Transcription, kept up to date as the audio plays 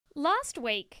Last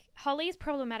week, Holly's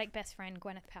problematic best friend,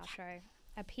 Gwyneth Paltrow,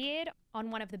 appeared on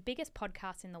one of the biggest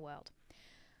podcasts in the world.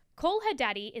 Call Her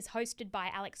Daddy is hosted by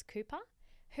Alex Cooper,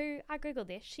 who, I googled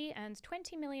this, she earns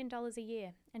 $20 million a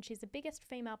year, and she's the biggest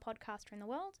female podcaster in the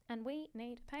world, and we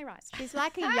need a pay rise. She's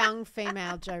like a young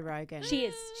female Joe Rogan. She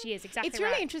is exactly It's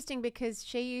really interesting because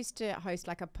she used to host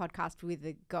like a podcast with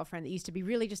a girlfriend that used to be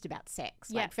really just about sex,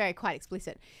 like very quite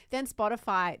explicit. Then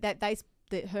Spotify,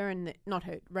 her and not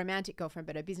her romantic girlfriend,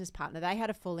 but her business partner, they had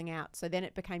a falling out. So then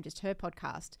it became just her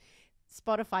podcast.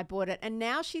 Spotify bought it, and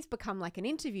now she's become like an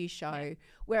interview show,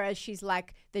 whereas she's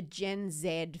like the Gen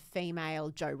Z female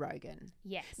Joe Rogan.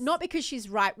 Yes. Not because she's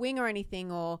right wing or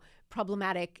anything or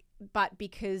problematic, but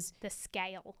because the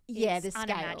scale. The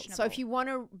scale. So if you want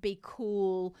to be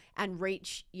cool and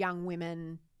reach young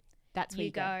women, that's where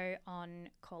you go on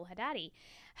Call Her Daddy.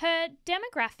 Her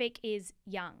demographic is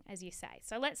young, as you say.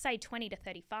 So let's say 20 to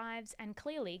 35s, and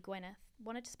clearly Gwyneth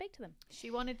wanted to speak to them.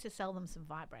 She wanted to sell them some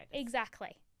vibrators.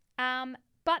 Exactly.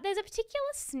 But there's a particular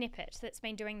snippet that's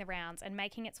been doing the rounds and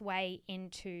making its way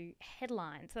into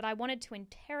headlines that I wanted to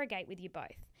interrogate with you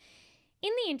both. In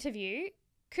the interview,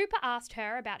 Cooper asked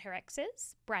her about her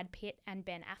exes, Brad Pitt and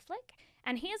Ben Affleck,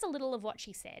 and here's a little of what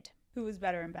she said. Who was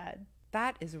better in bed?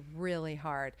 That is really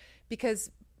hard because,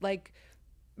 like,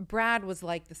 Brad was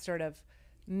like the sort of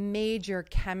major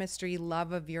chemistry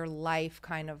love of your life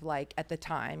kind of like at the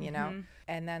time, you know?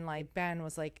 And then like Ben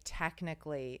was like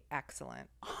technically excellent.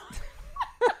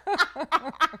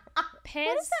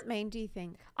 What does that mean, do you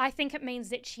think? I think it means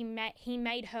that he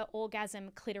made her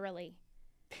orgasm clitorally.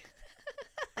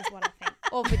 Is what I think.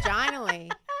 Or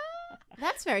vaginally.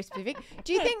 That's very specific.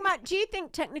 Do you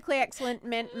think technically excellent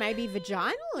meant maybe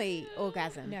vaginally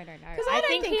orgasm? No. Because I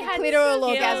don't think clitoral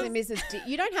orgasm is as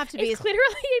you don't have to be is as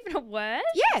clitorally even a word?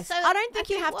 Yes. So I don't think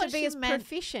you have to what be she as meant-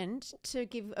 proficient to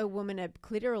give a woman a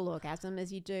clitoral orgasm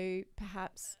as you do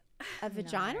perhaps a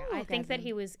vaginal orgasm. I think that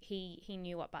he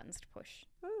knew what buttons to push,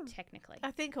 technically.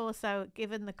 I think also,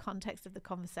 given the context of the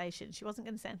conversation, she wasn't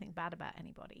going to say anything bad about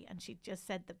anybody, and she just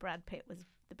said that Brad Pitt was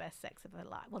the best sex of her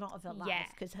life. Well, not of her life,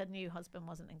 because her new husband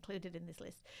wasn't included in this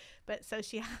list. But so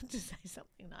she had to say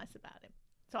something nice about him.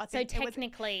 So I think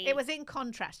technically it was in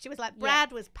contrast. She was like,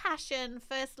 Brad was passion,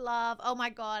 first love, oh my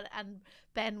God, and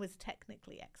Ben was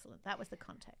technically excellent. That was the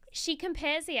context. She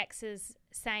compares the exes,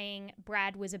 saying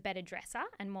Brad was a better dresser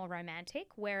and more romantic,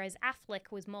 whereas Affleck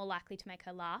was more likely to make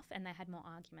her laugh and they had more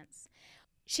arguments.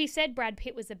 She said Brad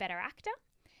Pitt was a better actor.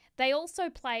 They also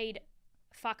played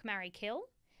Fuck, Marry, Kill,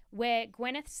 where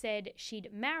Gwyneth said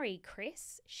she'd marry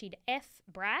Chris, she'd F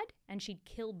Brad, and she'd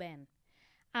kill Ben.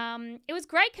 It was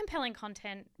great, compelling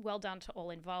content. Well done to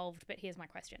all involved. But here's my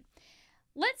question.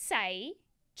 Let's say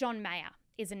John Mayer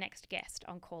is the next guest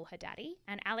on Call Her Daddy,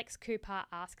 and Alex Cooper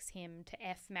asks him to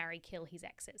F, marry, kill his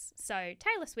exes. So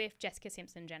Taylor Swift, Jessica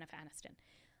Simpson, Jennifer Aniston.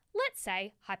 Let's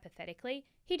say, hypothetically,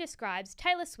 he describes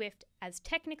Taylor Swift as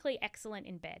technically excellent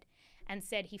in bed and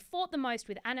said he fought the most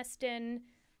with Aniston.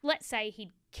 Let's say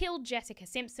he'd killed Jessica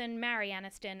Simpson, marry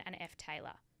Aniston, and F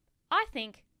Taylor. I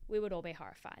think we would all be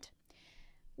horrified.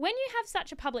 When you have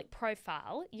such a public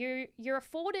profile, you're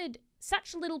afforded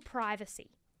such little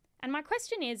privacy. And my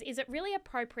question is it really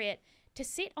appropriate to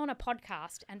sit on a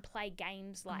podcast and play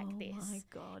games like this? Oh my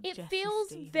God, it Jessie feels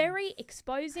Stevens. very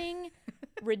exposing,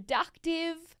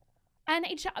 reductive, and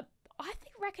I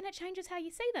reckon it changes how you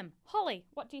see them. Holly,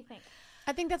 what do you think?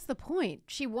 I think that's the point.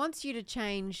 She wants you to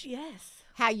change Yes.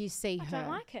 how you see her. I don't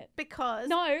like it. Because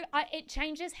No, it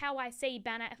changes how I see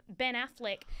Ben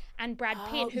Affleck and Brad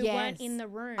Pitt, who weren't in the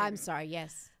room. I'm sorry,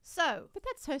 yes. so But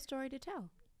that's her story to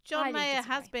tell. John I Mayer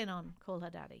disagree. has been on Call Her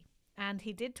Daddy, and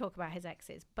he did talk about his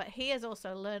exes, but he has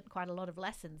also learnt quite a lot of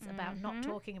lessons about not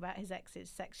talking about his exes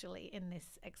sexually in this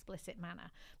explicit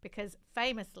manner, because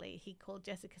famously he called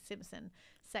Jessica Simpson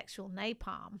sexual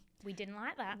napalm. We didn't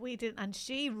like that. We didn't, and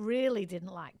she really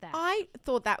didn't like that. I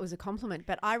thought that was a compliment,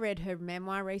 but I read her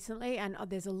memoir recently and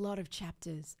there's a lot of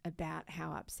chapters about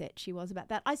how upset she was about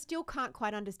that. I still can't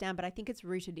quite understand, but I think it's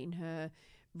rooted in her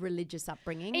religious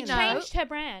upbringing. It and changed her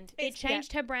brand. It It's-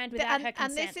 changed her brand without and, her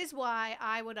consent. And this is why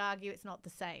I would argue it's not the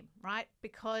same, right?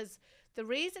 Because the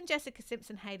reason Jessica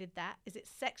Simpson hated that is it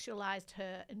sexualized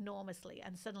her enormously,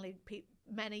 and suddenly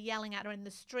men are yelling at her in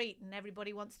the street, and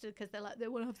everybody wants to, because they're like, they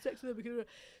want to have sex with her.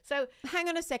 So hang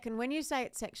on a second. When you say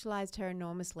it sexualized her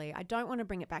enormously, I don't want to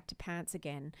bring it back to pants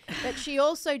again. But she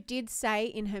also did say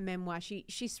in her memoir, she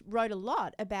wrote a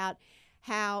lot about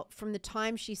how from the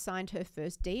time she signed her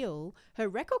first deal, her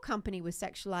record company was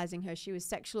sexualizing her. She was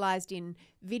sexualized in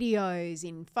videos,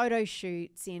 in photo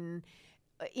shoots, in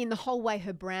the whole way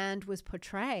her brand was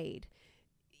portrayed.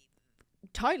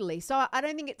 Totally. So I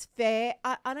don't think it's fair.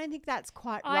 I don't think that's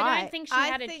quite right. I don't think she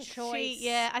had a choice.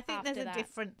 I think there's a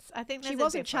difference. I think there's she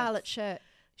wasn't Charlotte Church.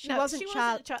 She wasn't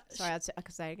Charlotte. Sorry, I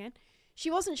could say it again. She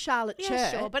wasn't Charlotte Church.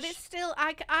 Yeah, sure, but it's still.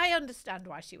 I understand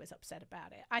why she was upset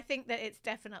about it. I think that it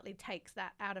definitely takes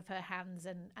that out of her hands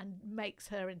and makes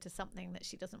her into something that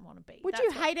she doesn't want to be. Would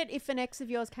you hate it if an ex of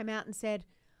yours came out and said,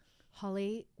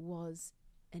 Holly was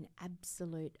an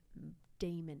absolute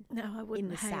demon? No, I wouldn't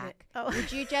in the hate sack. it. Oh.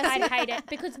 Would you just? I'd hate it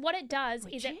because what it does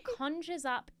is it conjures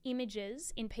up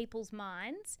images in people's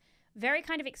minds very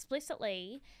kind of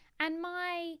explicitly. And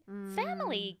my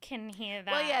family can hear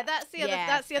that. Well, yeah, that's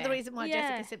the other reason why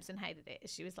Jessica Simpson hated it.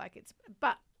 She was like,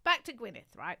 but back to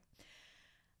Gwyneth, right?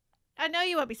 I know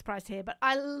you won't be surprised to hear, but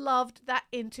I loved that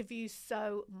interview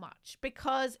so much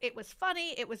because it was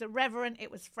funny, it was irreverent,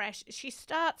 it was fresh. She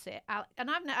starts it out,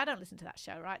 and I don't listen to that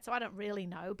show, right? So I don't really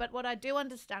know, but what I do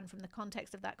understand from the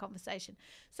context of that conversation.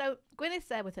 So Gwyneth's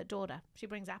there with her daughter. She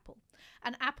brings Apple,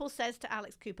 and Apple says to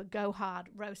Alex Cooper, "Go hard,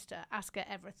 roast her, ask her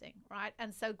everything," right?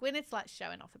 And so Gwyneth's like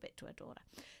showing off a bit to her daughter.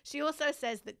 She also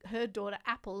says that her daughter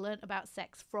Apple learnt about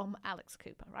sex from Alex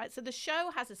Cooper, right? So the show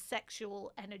has a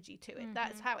sexual energy to it.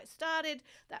 That's how it started.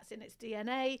 That's in its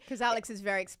DNA. Because Alex is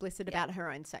very explicit about her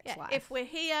own sex life. If we're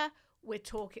here, we're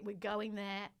talking, we're going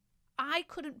there. I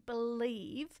couldn't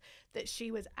believe that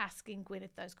she was asking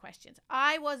Gwyneth those questions.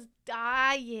 I was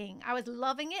dying. I was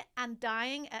loving it and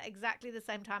dying at exactly the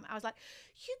same time. I was like,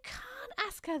 you can't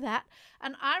ask her that.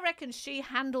 And I reckon she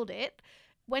handled it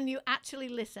when you actually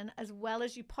listen as well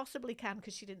as you possibly can,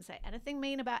 because she didn't say anything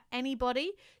mean about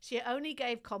anybody. She only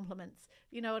gave compliments.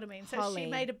 You know what I mean? So Holly, she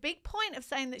made a big point of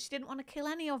saying that she didn't want to kill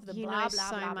any of them. You blah, know blah,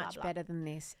 so blah, much blah, better than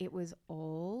this. It was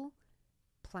all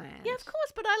planned. Yeah, of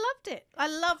course, but I loved it. I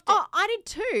loved it. Oh, I did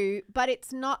too, but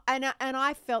it's not. And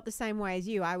I felt the same way as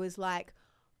you. I was like,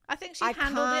 I think she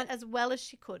handled it as well as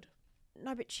she could.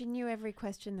 No, but she knew every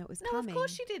question that was No, coming. of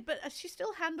course she did, but she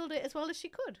still handled it as well as she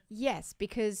could. Yes,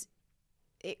 because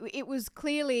it was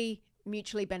clearly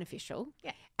mutually beneficial.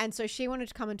 Yeah. And so she wanted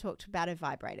to come and talk about her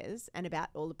vibrators and about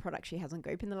all the products she has on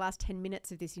Goop. And the last 10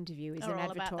 minutes of this interview is an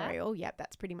advertorial. Yep,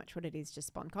 that's pretty much what it is,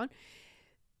 just SponCon.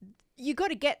 You got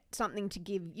to get something to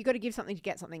give. You got to give something to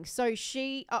get something. So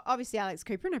she, obviously Alex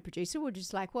Cooper and her producer were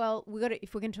just like, well,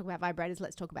 if we're going to talk about vibrators,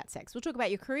 let's talk about sex. We'll talk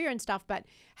about your career and stuff, but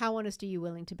how honest are you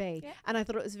willing to be? Yeah. And I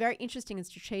thought it was very interesting and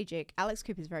strategic. Alex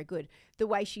Cooper is very good. The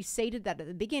way she seeded that at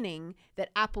the beginning,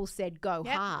 that Apple said go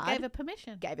hard. Gave her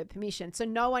permission. Gave her permission. So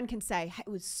no one can say, hey,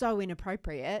 it was so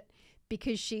inappropriate,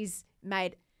 because she's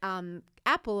made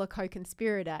Apple a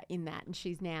co-conspirator in that, and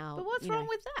she's now. But what's wrong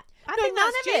with that? I think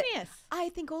that's genius. I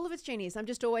think all of it's genius. I'm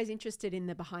just always interested in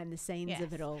the behind the scenes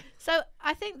of it all. So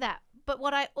I think that. But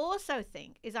what I also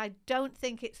think is I don't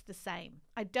think it's the same.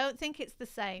 I don't think it's the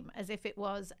same as if it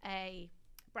was a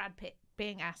Brad Pitt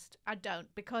being asked. I don't,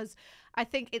 because I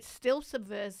think it's still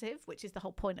subversive, which is the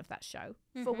whole point of that show,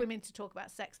 for women to talk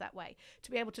about sex that way,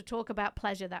 to be able to talk about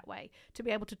pleasure that way, to be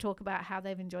able to talk about how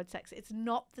they've enjoyed sex. It's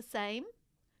not the same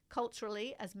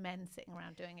culturally as men sitting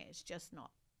around doing it. It's just not.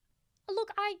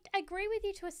 Look, I agree with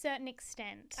you to a certain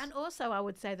extent. And also I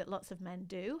would say that lots of men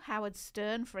do. Howard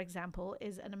Stern, for example,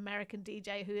 is an American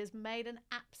DJ who has made an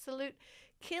absolute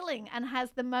killing and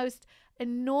has the most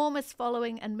enormous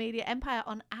following and media empire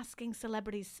on asking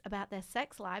celebrities about their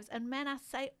sex lives, and men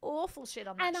say awful shit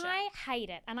on that show. And I hate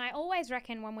it. And I always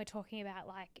reckon when we're talking about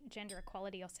like gender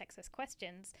equality or sexist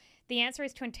questions, the answer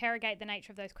is to interrogate the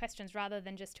nature of those questions rather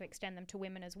than just to extend them to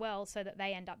women as well, so that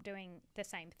they end up doing the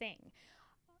same thing.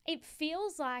 It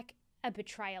feels like a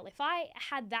betrayal. If I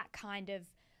had that kind of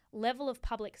level of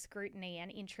public scrutiny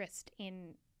and interest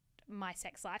in my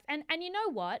sex life, and you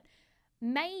know what?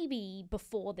 Maybe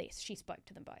before this she spoke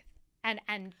to them both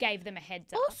and gave them a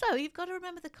heads up. Also, you've got to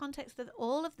remember the context that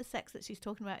all of the sex that she's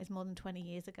talking about is more than 20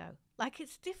 years ago. Like,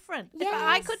 it's different. Yes.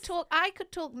 I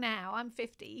could talk now. I'm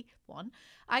 51.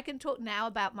 I can talk now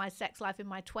about my sex life in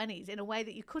my 20s in a way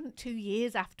that you couldn't 2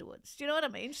 years afterwards. Do you know what I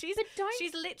mean? She's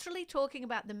literally talking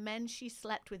about the men she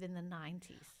slept with in the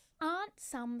 90s. Aren't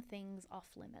some things off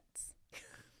limits?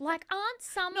 Like, aren't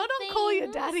some Not things... on Call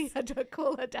Your Daddy. I don't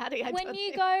call her daddy. When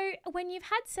you've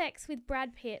had sex with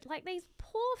Brad Pitt, like these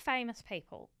poor famous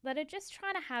people that are just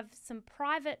trying to have some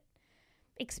private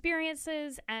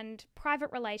experiences and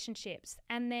private relationships,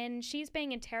 and then she's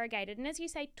being interrogated. And as you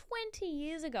say, 20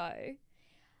 years ago,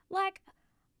 like,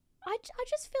 I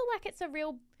just feel like it's a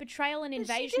real betrayal and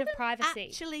invasion of privacy.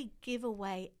 Actually give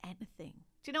away anything.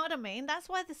 Do you know what I mean? That's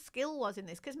why the skill was in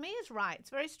this, because Mia's right. It's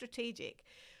very strategic.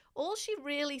 All she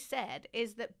really said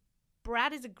is that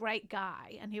Brad is a great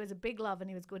guy and he was a big love and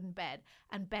he was good in bed,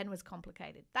 and Ben was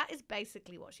complicated. That is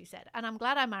basically what she said. And I'm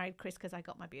glad I married Chris because I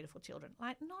got my beautiful children.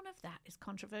 Like, none of that is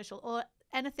controversial or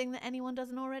anything that anyone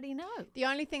doesn't already know. The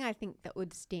only thing I think that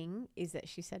would sting is that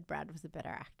she said Brad was a better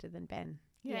actor than Ben.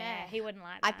 Yeah, he wouldn't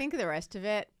like that. I think the rest of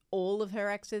it, all of her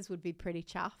exes would be pretty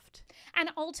chuffed. And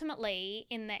ultimately,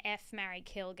 in the F, marry,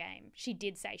 kill game, she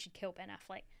did say she'd kill Ben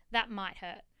Affleck. That might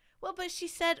hurt. Well, but she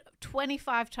said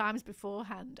 25 times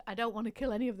beforehand, I don't want to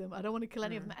kill any of them. I don't want to kill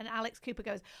any of them. And Alex Cooper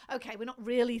goes, okay, we're not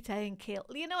really saying kill.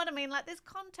 You know what I mean? Like, there's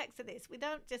context to this. We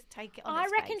don't just take it on I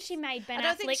its reckon face. she made Ben Affleck I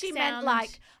don't think she meant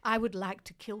like, I would like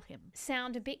to kill him.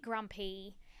 Sound a bit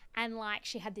grumpy, and like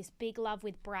she had this big love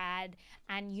with Brad,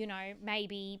 and, you know,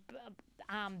 maybe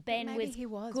Ben maybe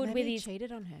was good with his...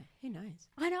 cheated on her. Who knows?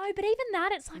 I know, but even that,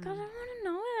 it's like, I don't want to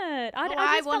know it. I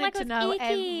just felt wanted like it to was know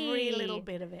icky. every little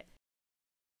bit of it.